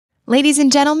Ladies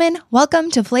and gentlemen, welcome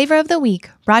to Flavor of the Week,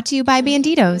 brought to you by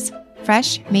Banditos,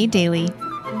 fresh, made daily.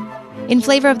 In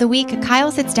Flavor of the Week, Kyle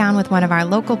sits down with one of our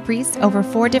local priests over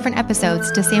 4 different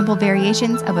episodes to sample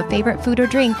variations of a favorite food or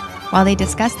drink while they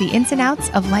discuss the ins and outs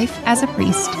of life as a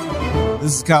priest.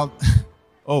 This is Kyle.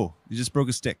 Oh, you just broke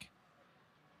a stick.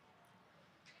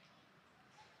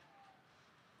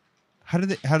 How do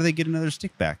they get another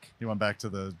stick back? He went back to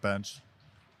the bench.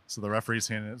 So the referees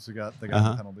handed it. So they got the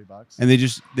penalty box. And they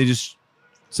just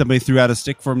somebody threw out a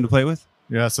stick for him to play with?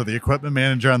 Yeah, so the equipment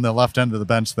manager on the left end of the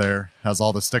bench there has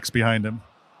all the sticks behind him.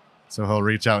 So he'll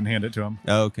reach out and hand it to him.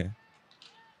 Oh, okay.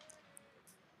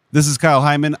 This is Kyle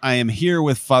Hyman. I am here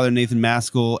with Father Nathan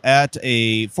Maskal at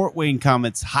a Fort Wayne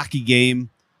Comets hockey game.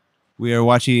 We are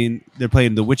watching, they're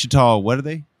playing the Wichita, what are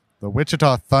they? The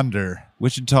Wichita Thunder.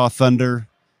 Wichita Thunder.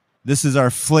 This is our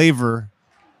flavor.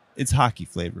 It's hockey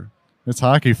flavor. It's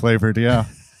hockey flavored, yeah.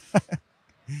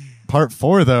 Part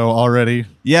 4, though, already.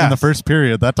 Yeah. In the first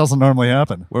period. That doesn't normally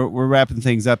happen. We're wrapping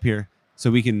things up here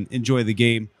so we can enjoy the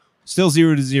game. Still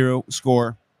 0-0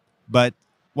 score. But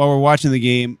while we're watching the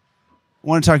game, I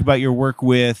want to talk about your work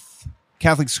with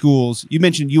Catholic schools. You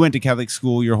mentioned you went to Catholic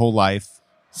school your whole life.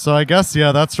 So I guess,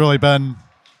 yeah, that's really been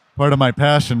part of my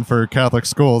passion for Catholic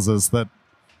schools, is that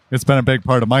it's been a big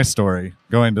part of my story.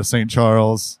 Going to St.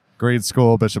 Charles, grade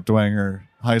school, Bishop Dwenger,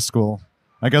 high school.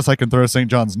 I guess I can throw St.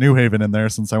 John's New Haven in there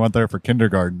since I went there for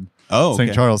kindergarten. Oh, okay.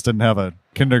 St. Charles didn't have a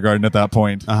kindergarten at that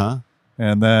point. Uh-huh.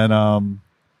 And then,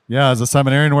 as a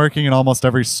seminarian working in almost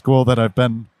every school that I've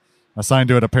been assigned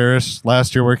to at a parish.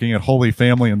 Last year working at Holy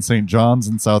Family in St. John's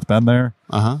in South Bend there.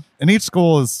 Uh-huh. And each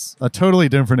school is a totally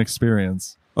different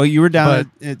experience. Oh, you were down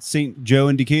at St. Joe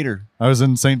in Decatur. I was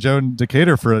in St. Joe in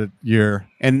Decatur for a year.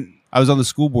 And I was on the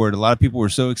school board. A lot of people were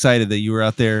so excited that you were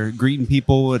out there greeting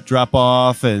people at drop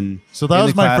off. And so that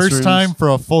was my first time for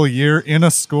a full year in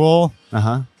a school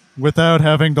without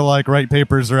having to write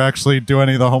papers or actually do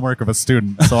any of the homework of a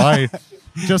student. So I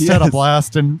just had a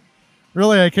blast. And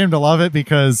really I came to love it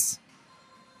because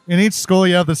in each school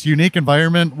you have this unique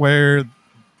environment where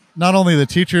not only the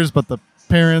teachers but the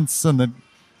parents and the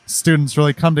students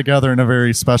really come together in a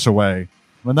very special way.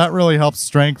 And that really helps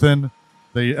strengthen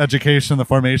the education, the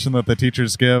formation that the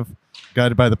teachers give,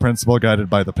 guided by the principal, guided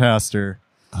by the pastor.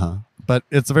 But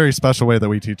it's a very special way that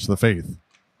we teach the faith.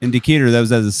 In Decatur, that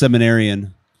was as a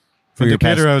seminarian. In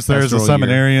Decatur, I was there as a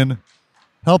seminarian,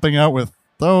 helping out with,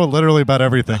 literally about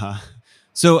everything.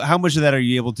 So how much of that are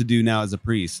you able to do now as a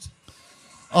priest?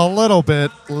 A little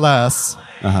bit less,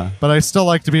 but I still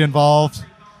like to be involved.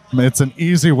 It's an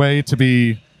easy way to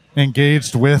be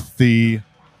engaged with the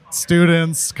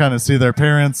students, kind of see their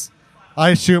parents.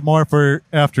 I shoot more for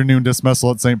afternoon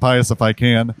dismissal at St. Pius if I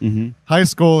can. High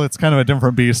school, it's kind of a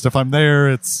different beast. If I'm there,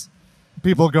 it's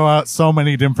people go out so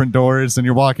many different doors and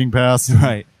you're walking past.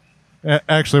 Right.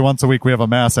 Actually, once a week we have a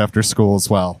mass after school as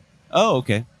well. Oh,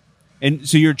 okay. And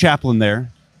so you're chaplain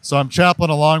there. So I'm chaplain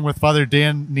along with Father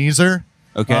Dan Neeser.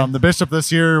 Okay. The bishop this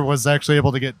year was actually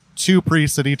able to get 2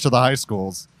 priests at each of the high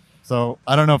schools. So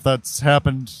I don't know if that's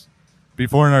happened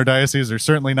before in our diocese or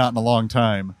certainly not in a long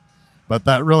time. But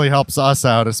that really helps us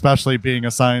out, especially being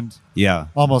assigned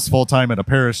almost full-time at a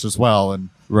parish as well, and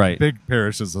big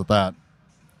parishes at that.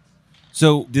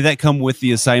 So did that come with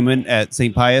the assignment at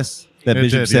St. Pius? That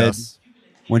Bishop said,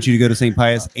 want you to go to St.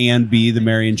 Pius and be the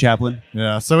Marian chaplain?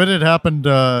 Yeah, so it had happened,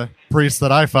 priest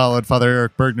that I followed, Father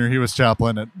Eric Bergner, he was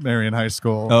chaplain at Marian High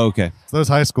School. Oh, okay. So those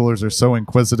high schoolers are so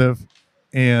inquisitive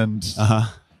and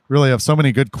really have so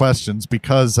many good questions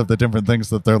because of the different things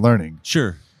that they're learning.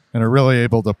 Sure. And are really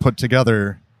able to put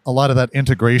together a lot of that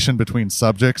integration between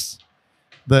subjects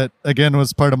that, again,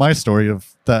 was part of my story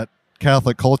of that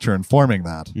Catholic culture and forming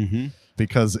that.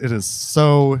 Because it is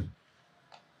so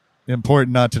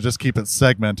important not to just keep it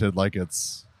segmented like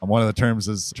it's, one of the terms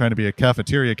is trying to be a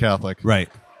cafeteria Catholic. Right.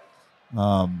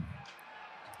 Oh,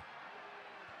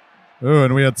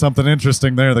 and we had something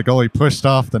interesting there. The goalie pushed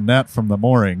off the net from the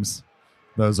moorings.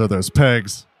 Those are those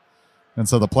pegs. And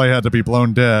so the play had to be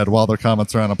blown dead while the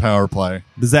Comets are on a power play.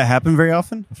 Does that happen very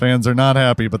often? The fans are not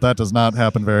happy, but that does not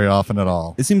happen very often at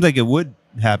all. It seems like it would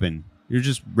happen. You're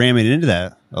just ramming into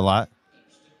that a lot.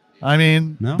 I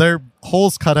mean, they're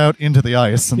holes cut out into the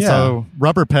ice, and so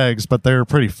rubber pegs, but they're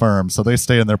pretty firm, so they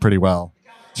stay in there pretty well.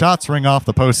 Shots ring off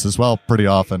the posts as well pretty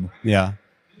often. Yeah.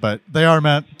 But they are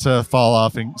meant to fall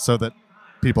off so that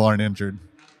people aren't injured.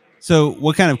 So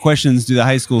what kind of questions do the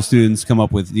high school students come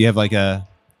up with? Do you have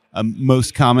a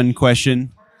most common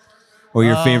question or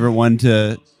your favorite one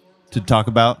to talk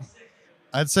about?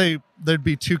 I'd say there'd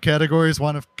be 2 categories.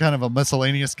 One of kind of a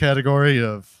miscellaneous category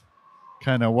of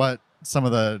kind of what some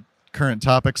of the current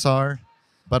topics are,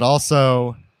 but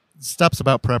also steps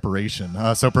about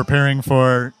preparation. So preparing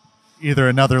for either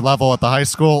another level at the high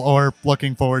school or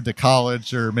looking forward to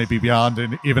college or maybe beyond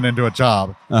and even into a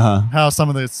job. How some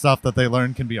of the stuff that they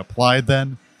learn can be applied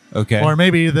then. Okay. Or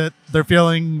maybe that they're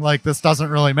feeling like this doesn't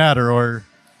really matter or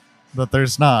that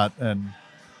there's not. And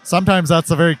sometimes that's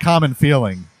a very common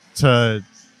feeling, to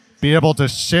be able to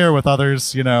share with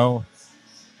others, you know,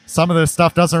 some of this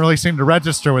stuff doesn't really seem to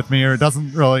register with me, or it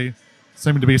doesn't really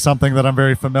seem to be something that I'm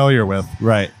very familiar with.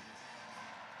 Right.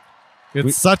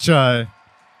 It's such a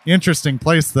interesting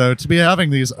place, though, to be having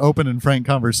these open and frank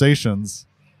conversations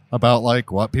about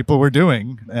like what people were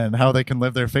doing and how they can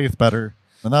live their faith better.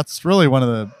 And that's really one of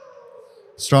the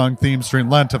strong themes during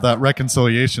Lent, of that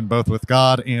reconciliation both with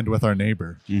God and with our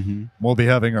neighbor. We'll be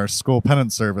having our school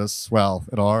penance service. Well,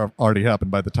 it'll already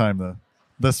happened by the time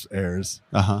this airs.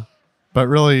 But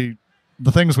really,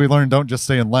 the things we learn don't just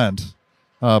stay in Lent,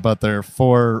 but they're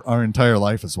for our entire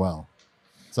life as well.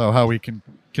 So how we can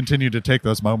continue to take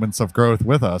those moments of growth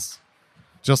with us,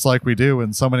 just like we do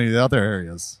in so many of the other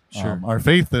areas. Sure. Our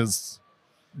faith is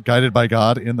guided by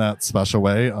God in that special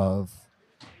way of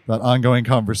that ongoing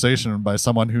conversation by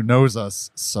someone who knows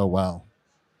us so well.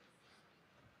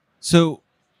 So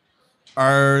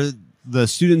are the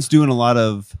students doing a lot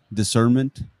of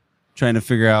discernment, trying to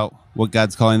figure out what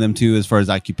God's calling them to as far as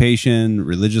occupation,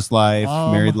 religious life,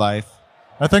 married life?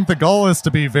 I think the goal is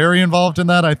to be very involved in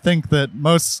that. I think that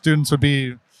most students would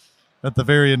be at the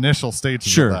very initial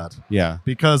stages of that. Yeah.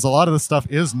 Because a lot of the stuff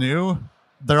is new.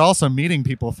 They're also meeting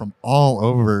people from all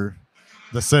over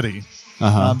the city.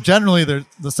 Generally, they're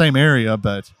the same area,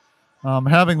 but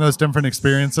having those different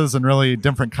experiences and really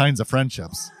different kinds of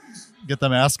friendships. Get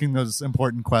them asking those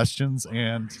important questions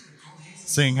and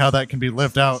seeing how that can be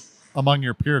lived out among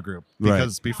your peer group.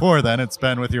 Because before then, it's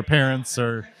been with your parents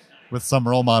or with some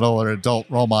role model or adult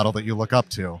role model that you look up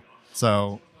to.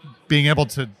 So being able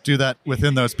to do that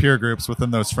within those peer groups,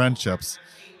 within those friendships,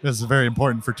 is very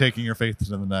important for taking your faith to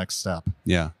the next step.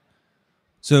 Yeah.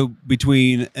 So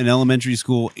between an elementary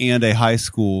school and a high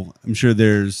school, I'm sure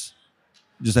there's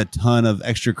just a ton of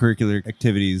extracurricular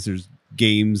activities. There's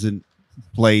games and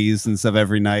plays and stuff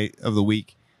every night of the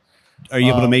week. Are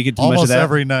you able to make it to much of that? Almost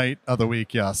every night of the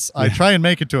week, yes. Yeah. I try and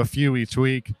make it to a few each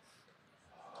week.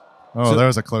 Oh, that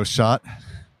was a close shot.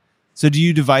 So do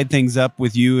you divide things up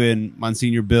with you and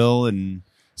Monsignor Bill? And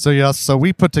so, yes. So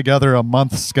we put together a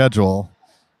month schedule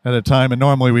at a time, and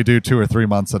normally we do 2 or 3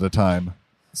 months at a time.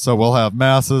 So we'll have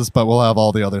masses, but we'll have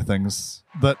all the other things,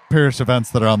 that parish events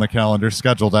that are on the calendar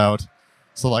scheduled out.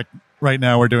 So like right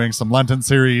now we're doing some Lenten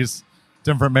series,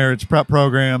 different marriage prep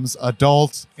programs,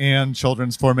 adult and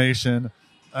children's formation,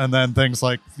 and then things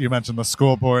like you mentioned, the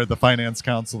school board, the finance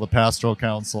council, the pastoral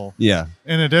council. Yeah.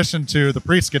 In addition to the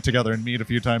priests get together and meet a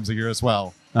few times a year as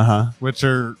well, which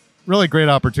are really great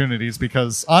opportunities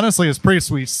because honestly, as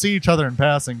priests, we see each other in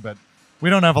passing, but we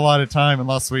don't have a lot of time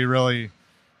unless we really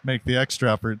make the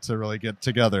extra effort to really get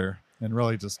together and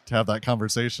really just have that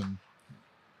conversation.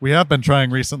 We have been trying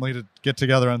recently to get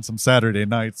together on some Saturday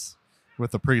nights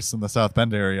with the priests in the South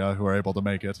Bend area who are able to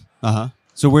make it.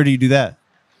 So where do you do that?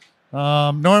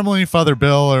 Normally Father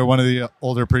Bill or one of the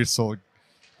older priests will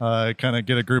kind of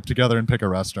get a group together and pick a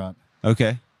restaurant.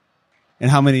 Okay.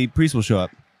 And how many priests will show up?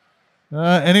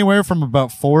 Anywhere from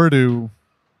about 4 to,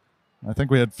 I think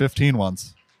we had 15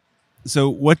 once. So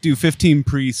what do 15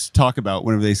 priests talk about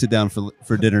whenever they sit down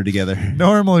for dinner together?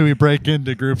 Normally we break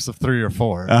into groups of 3 or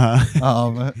 4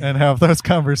 and have those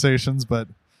conversations. But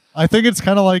I think it's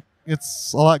kind of like,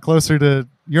 it's a lot closer to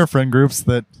your friend groups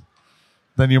than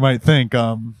you might think.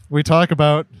 We talk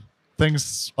about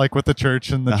things like with the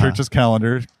church and the church's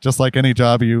calendar, just like any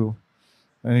job,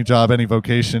 any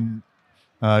vocation,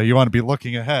 you want to be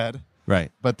looking ahead.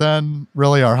 Right. But then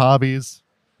really our hobbies,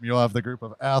 you'll have the group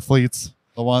of athletes,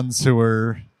 the ones who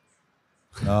are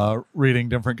reading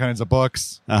different kinds of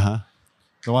books, the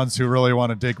ones who really want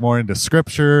to dig more into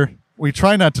scripture. We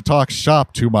try not to talk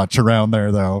shop too much around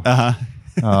there, though.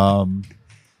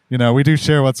 We do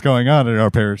share what's going on in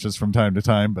our parishes from time to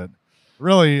time, but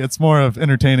really it's more of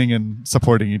entertaining and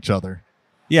supporting each other.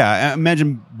 Yeah, I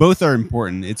imagine both are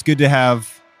important. It's good to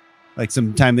have like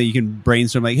some time that you can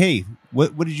brainstorm, like, hey,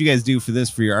 what did you guys do for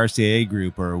your RCIA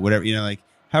group or whatever? Like,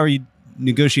 how are you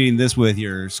negotiating this with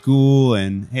your school?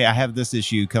 And hey, I have this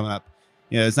issue coming up.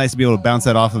 It's nice to be able to bounce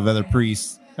that off of other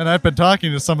priests. And I've been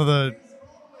talking to some of the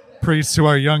priests who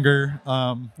are younger,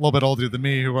 a little bit older than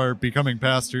me, who are becoming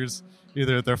pastors,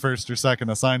 either at their first or second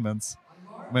assignments,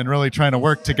 and really trying to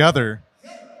work together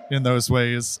in those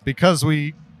ways because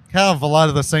we have a lot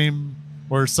of the same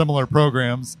or similar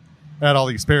programs at all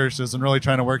these parishes and really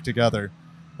trying to work together,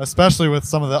 especially with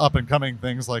some of the up and coming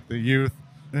things like the youth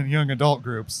and young adult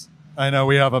groups. I know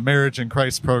we have a Marriage in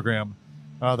Christ program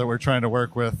that we're trying to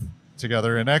work with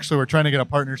together. And actually, we're trying to get a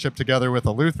partnership together with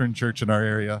a Lutheran church in our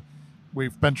area.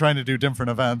 We've been trying to do different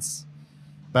events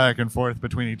back and forth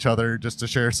between each other just to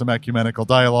share some ecumenical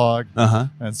dialogue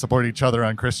and support each other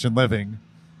on Christian living.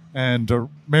 And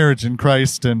Marriage in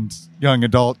Christ and young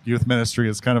adult youth ministry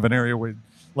is kind of an area we'd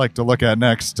like to look at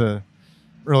next to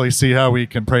really see how we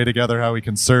can pray together, how we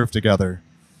can serve together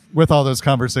with all those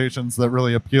conversations that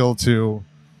really appeal to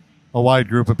a wide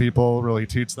group of people, really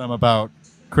teach them about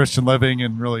Christian living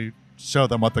and really show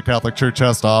them what the Catholic Church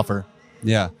has to offer.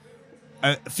 Yeah.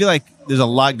 I feel like there's a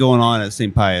lot going on at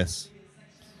St. Pius.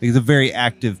 It's a very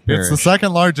active parish. It's the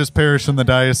second largest parish in the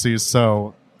diocese,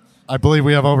 so I believe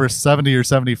we have over 70 or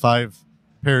 75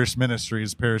 parish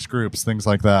ministries, parish groups, things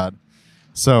like that.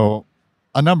 So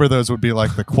a number of those would be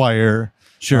like the choir,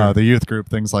 the youth group,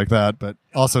 things like that, but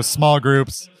also small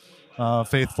groups,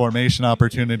 faith formation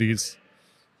opportunities.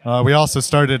 We also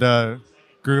started a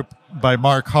group by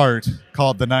Mark Hart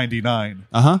called the 99.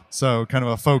 So kind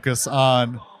of a focus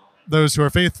on those who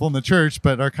are faithful in the church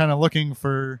but are kind of looking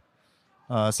for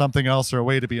something else or a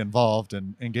way to be involved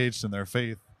and engaged in their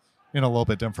faith in a little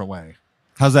bit different way.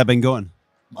 How's that been going?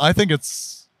 I think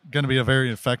it's going to be a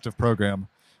very effective program.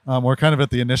 We're kind of at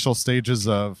the initial stages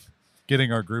of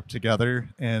getting our group together,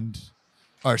 and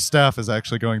our staff is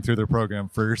actually going through their program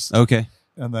first. Okay.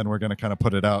 And then we're going to kind of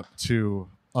put it out to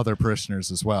other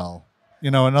parishioners as well.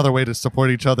 You know, another way to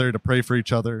support each other, to pray for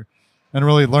each other, and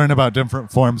really learn about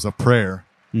different forms of prayer.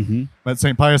 But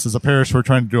St. Pius is a parish, we're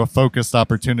trying to do a focused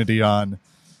opportunity on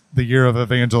the year of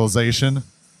evangelization.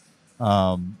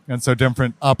 And so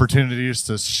different opportunities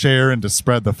to share and to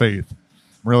spread the faith.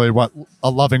 Really what a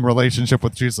loving relationship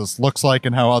with Jesus looks like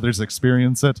and how others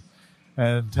experience it,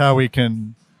 and how we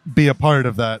can be a part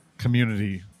of that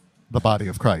community, the body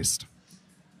of Christ.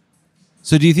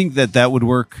 So do you think that that would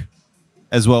work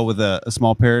as well with a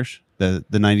small parish, the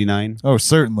 99? Oh,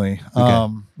 certainly.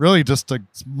 Okay. Really just a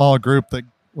small group that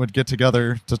would get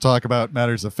together to talk about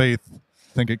matters of faith.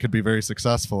 I think it could be very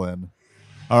successful in.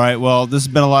 All right. Well, this has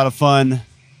been a lot of fun.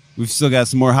 We've still got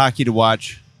some more hockey to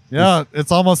watch. Yeah, it's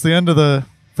almost the end of the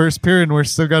first period, and we're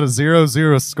still got a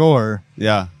 0-0 score.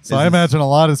 Yeah. So I imagine a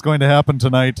lot is going to happen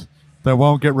tonight that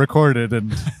won't get recorded,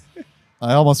 and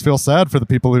I almost feel sad for the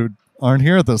people who aren't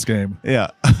here at this game.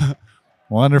 Yeah.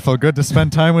 Wonderful. Good to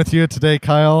spend time with you today,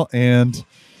 Kyle, and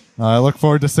I look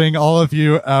forward to seeing all of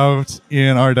you out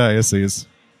in our diocese.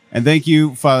 And thank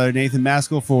you, Father Nathan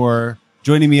Maskal, for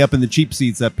joining me up in the cheap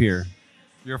seats up here.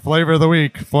 Your flavor of the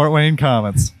week, Fort Wayne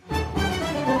Comments.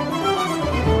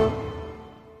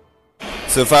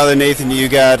 So, Father Nathan, you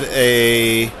got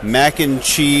a mac and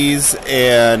cheese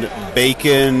and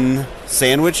bacon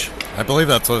sandwich? I believe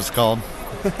that's what it's called.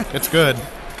 It's good.